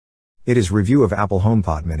It is review of Apple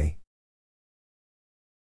HomePod Mini.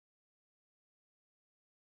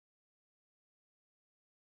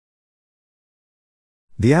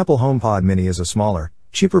 The Apple HomePod Mini is a smaller,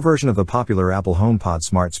 cheaper version of the popular Apple HomePod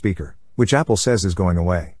smart speaker, which Apple says is going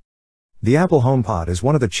away. The Apple HomePod is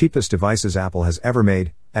one of the cheapest devices Apple has ever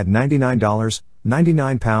made, at $99,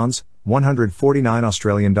 £99, 149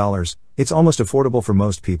 Australian dollars. It's almost affordable for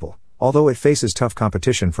most people, although it faces tough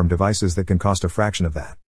competition from devices that can cost a fraction of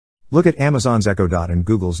that. Look at Amazon's Echo Dot and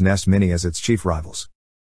Google's Nest Mini as its chief rivals.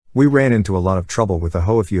 We ran into a lot of trouble with the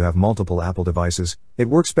Ho if you have multiple Apple devices. It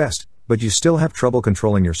works best, but you still have trouble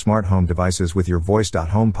controlling your smart home devices with your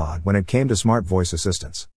Voice.HomePod when it came to smart voice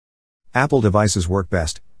assistants. Apple devices work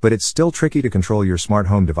best, but it's still tricky to control your smart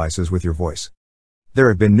home devices with your voice. There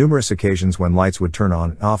have been numerous occasions when lights would turn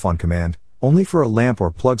on and off on command, only for a lamp or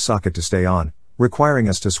plug socket to stay on, requiring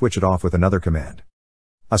us to switch it off with another command.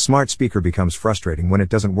 A smart speaker becomes frustrating when it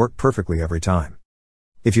doesn't work perfectly every time.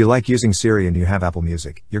 If you like using Siri and you have Apple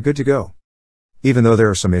Music, you're good to go. Even though there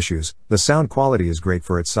are some issues, the sound quality is great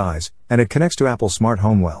for its size, and it connects to Apple's smart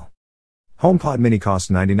home well. HomePod Mini costs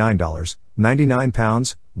 $99,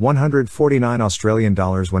 £99, 149 Australian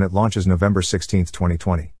dollars when it launches November 16,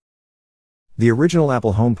 2020. The original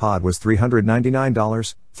Apple HomePod was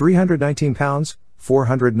 $399, £319,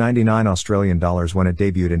 499 Australian dollars when it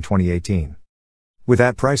debuted in 2018. With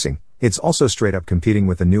that pricing, it's also straight up competing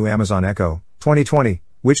with the new Amazon Echo 2020,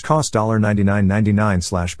 which costs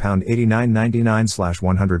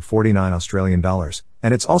 $99.99/£89.99/149 Australian dollars,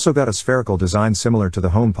 and it's also got a spherical design similar to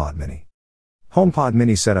the HomePod Mini. HomePod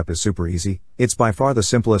Mini setup is super easy. It's by far the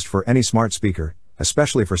simplest for any smart speaker,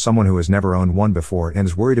 especially for someone who has never owned one before and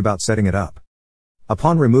is worried about setting it up.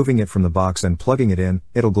 Upon removing it from the box and plugging it in,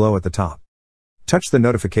 it'll glow at the top. Touch the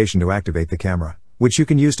notification to activate the camera, which you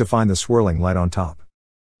can use to find the swirling light on top.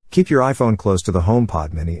 Keep your iPhone close to the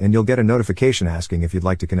HomePod Mini and you'll get a notification asking if you'd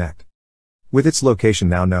like to connect. With its location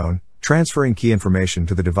now known, transferring key information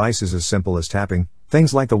to the device is as simple as tapping.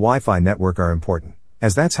 Things like the Wi-Fi network are important,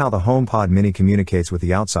 as that's how the HomePod Mini communicates with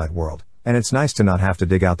the outside world, and it's nice to not have to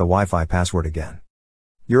dig out the Wi-Fi password again.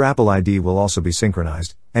 Your Apple ID will also be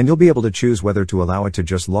synchronized, and you'll be able to choose whether to allow it to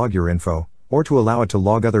just log your info, or to allow it to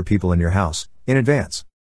log other people in your house, in advance.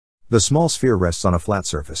 The small sphere rests on a flat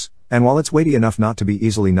surface, and while it's weighty enough not to be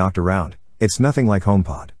easily knocked around, it's nothing like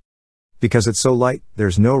HomePod. Because it's so light,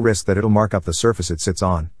 there's no risk that it'll mark up the surface it sits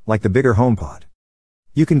on, like the bigger HomePod.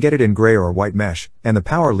 You can get it in gray or white mesh, and the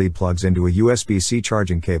power lead plugs into a USB-C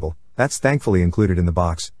charging cable. That's thankfully included in the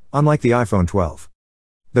box, unlike the iPhone 12.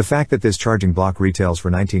 The fact that this charging block retails for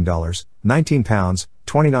 $19, £19,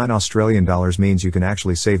 29 Australian dollars means you can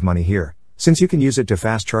actually save money here, since you can use it to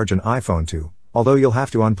fast charge an iPhone too, although you'll have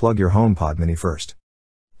to unplug your HomePod Mini first.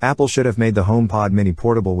 Apple should have made the HomePod Mini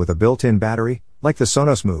portable with a built-in battery, like the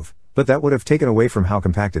Sonos Move, but that would have taken away from how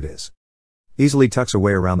compact it is. Easily tucks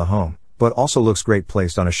away around the home, but also looks great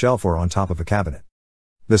placed on a shelf or on top of a cabinet.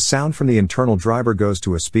 The sound from the internal driver goes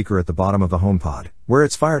to a speaker at the bottom of the HomePod, where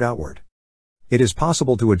it's fired outward. It is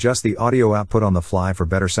possible to adjust the audio output on the fly for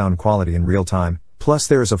better sound quality in real time, plus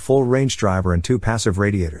there is a full range driver and 2 passive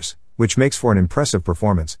radiators, which makes for an impressive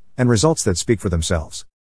performance, and results that speak for themselves.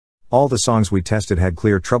 All the songs we tested had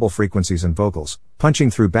clear treble frequencies and vocals, punching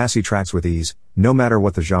through bassy tracks with ease. No matter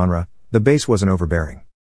what the genre, the bass wasn't overbearing.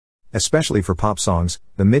 Especially for pop songs,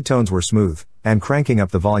 the midtones were smooth, and cranking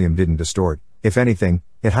up the volume didn't distort. If anything,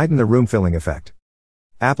 it heightened the room-filling effect.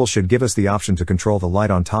 Apple should give us the option to control the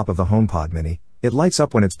light on top of the HomePod Mini. It lights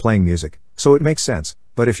up when it's playing music, so it makes sense,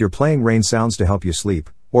 but if you're playing rain sounds to help you sleep,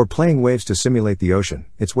 or playing waves to simulate the ocean,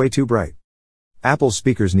 it's way too bright. Apple's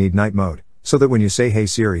speakers need night mode, so that when you say "Hey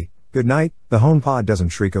Siri, good night," the HomePod doesn't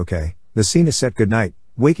shriek "okay." The scene is set good night,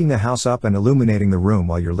 waking the house up and illuminating the room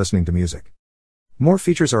while you're listening to music. More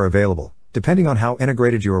features are available, depending on how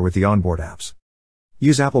integrated you are with the onboard apps.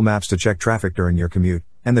 Use Apple Maps to check traffic during your commute,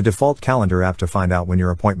 and the default calendar app to find out when your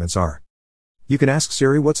appointments are. You can ask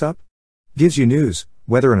Siri what's up. Gives you news,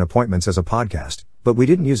 weather and appointments as a podcast, but we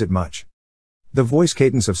didn't use it much. The voice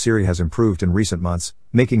cadence of Siri has improved in recent months,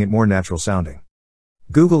 making it more natural sounding.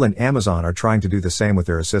 Google and Amazon are trying to do the same with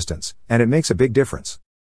their assistants, and it makes a big difference.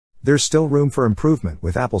 There's still room for improvement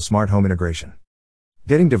with Apple's smart home integration.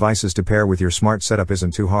 Getting devices to pair with your smart setup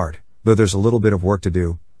isn't too hard, though there's a little bit of work to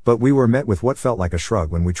do, but we were met with what felt like a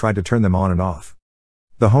shrug when we tried to turn them on and off.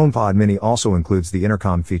 The HomePod Mini also includes the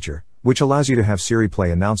intercom feature, which allows you to have Siri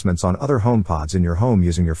play announcements on other HomePods in your home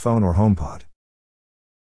using your phone or HomePod.